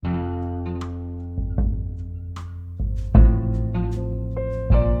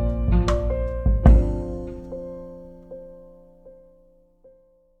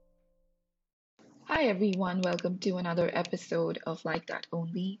Hi everyone, welcome to another episode of Like That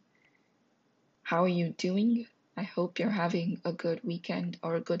Only. How are you doing? I hope you're having a good weekend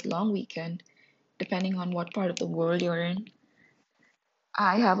or a good long weekend, depending on what part of the world you're in.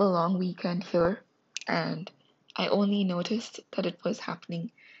 I have a long weekend here, and I only noticed that it was happening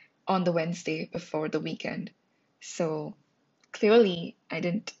on the Wednesday before the weekend. So clearly, I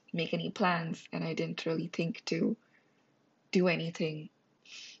didn't make any plans and I didn't really think to do anything.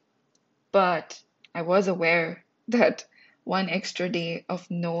 But I was aware that one extra day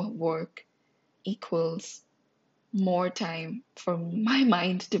of no work equals more time for my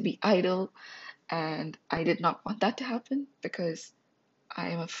mind to be idle, and I did not want that to happen because I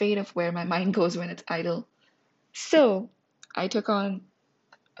am afraid of where my mind goes when it's idle. So I took on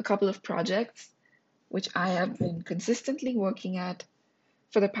a couple of projects which I have been consistently working at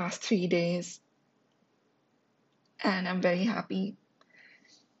for the past 3 days, and I'm very happy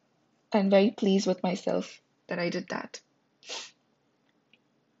and very pleased with myself that I did that.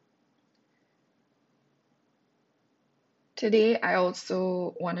 Today, I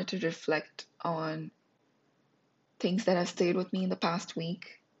also wanted to reflect on things that have stayed with me in the past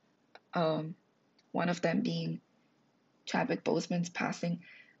week. Um, one of them being Chadwick Boseman's passing.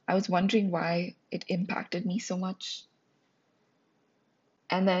 I was wondering why it impacted me so much.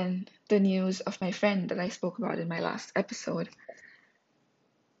 And then the news of my friend that I spoke about in my last episode.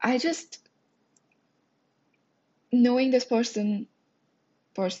 I just, knowing this person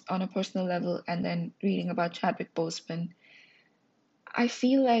on a personal level and then reading about Chadwick Boseman, I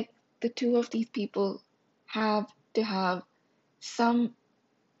feel like the two of these people have to have some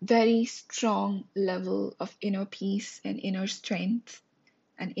very strong level of inner peace and inner strength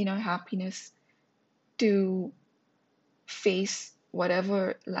and inner happiness to face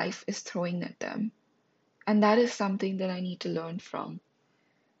whatever life is throwing at them. And that is something that I need to learn from.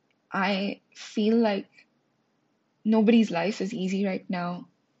 I feel like nobody's life is easy right now,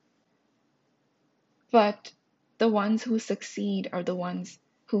 but the ones who succeed are the ones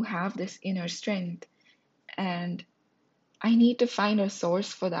who have this inner strength. And I need to find a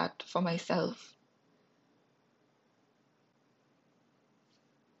source for that for myself.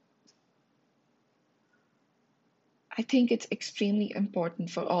 I think it's extremely important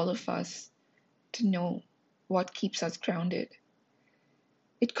for all of us to know what keeps us grounded.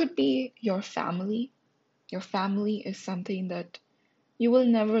 It could be your family. Your family is something that you will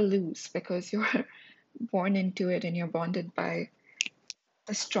never lose because you're born into it and you're bonded by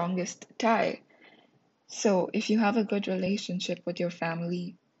the strongest tie. So if you have a good relationship with your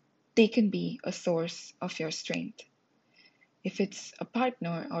family, they can be a source of your strength. If it's a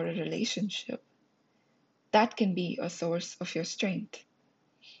partner or a relationship, that can be a source of your strength.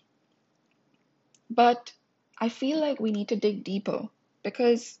 But I feel like we need to dig deeper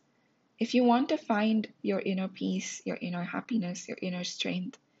because if you want to find your inner peace, your inner happiness, your inner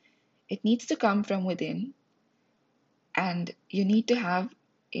strength, it needs to come from within, and you need to have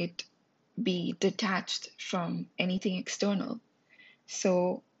it be detached from anything external.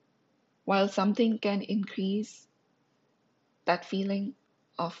 So while something can increase that feeling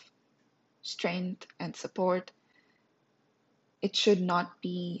of strength and support, it should not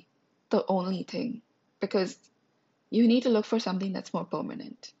be the only thing because you need to look for something that's more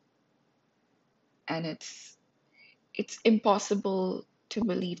permanent. And it's impossible to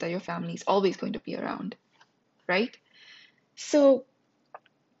believe that your family is always going to be around, right? So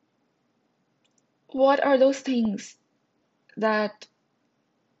what are those things that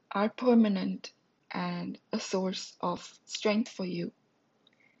are permanent and a source of strength for you?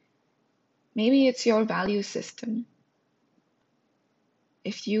 Maybe it's your value system.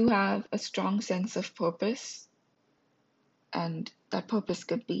 If you have a strong sense of purpose, and that purpose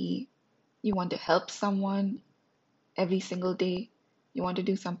could be you want to help someone every single day, you want to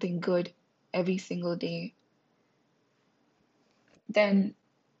do something good every single day, then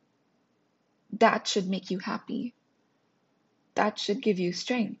that should make you happy. That should give you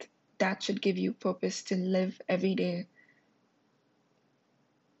strength. That should give you purpose to live every day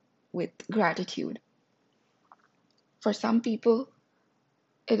with gratitude. For some people,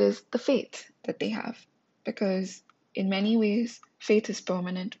 it is the faith that they have because in many ways faith is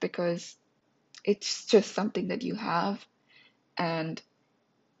permanent because it's just something that you have, and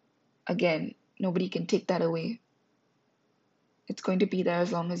again, nobody can take that away. It's going to be there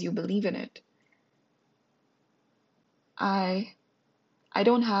as long as you believe in it. I i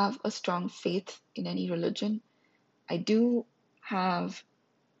don't have a strong faith in any religion. I do have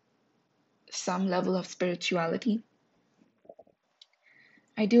some level of spirituality.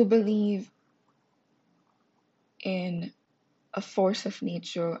 I do believe in a force of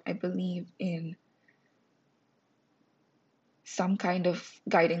nature. I believe in some kind of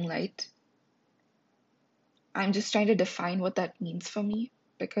guiding light. I'm just trying to define what that means for me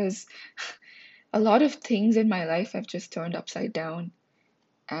because a lot of things in my life have just turned upside down.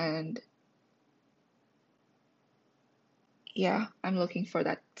 And yeah, I'm looking for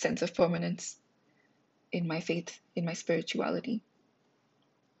that sense of permanence in my faith, in my spirituality.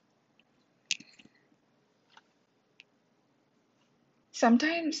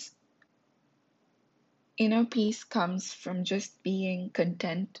 Sometimes inner peace comes from just being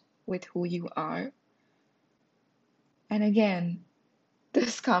content with who you are. And again,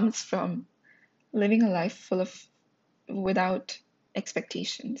 this comes from living a life full of without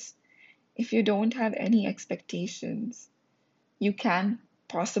expectations. If you don't have any expectations, you can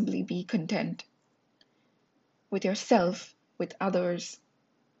possibly be content with yourself, with others.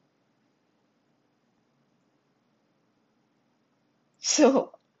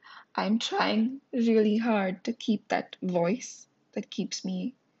 So I'm trying really hard to keep that voice that keeps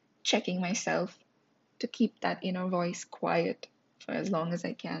me checking myself, to keep that inner voice quiet for as long as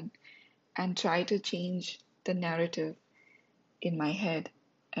I can, and try to change the narrative in my head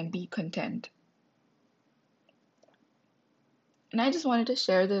and be content. And I just wanted to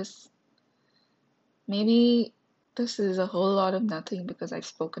share this. Maybe this is a whole lot of nothing because I've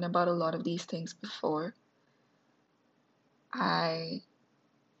spoken about a lot of these things before. I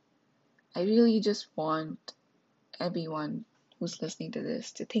I really just want everyone who's listening to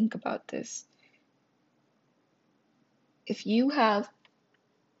this to think about this. If you have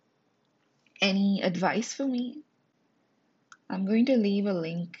any advice for me, I'm going to leave a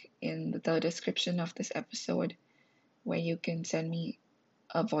link in the description of this episode where you can send me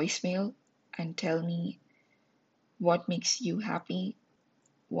a voicemail and tell me what makes you happy,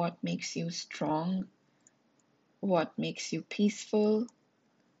 what makes you strong, what makes you peaceful,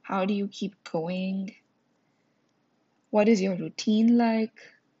 how do you keep going, what is your routine like,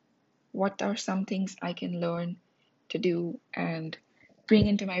 what are some things I can learn to do and bring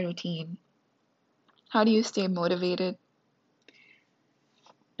into my routine, how do you stay motivated?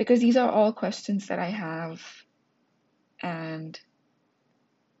 Because these are all questions that I have, and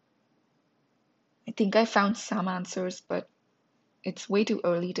I think I found some answers, but it's way too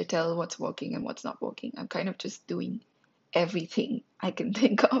early to tell what's working and what's not working. I'm kind of just doing everything I can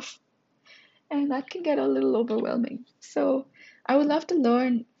think of, and that can get a little overwhelming. So I would love to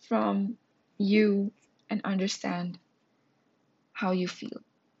learn from you and understand how you feel.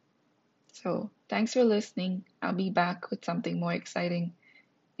 So thanks for listening. I'll be back with something more exciting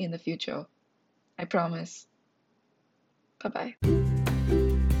in the future. I promise. Bye bye.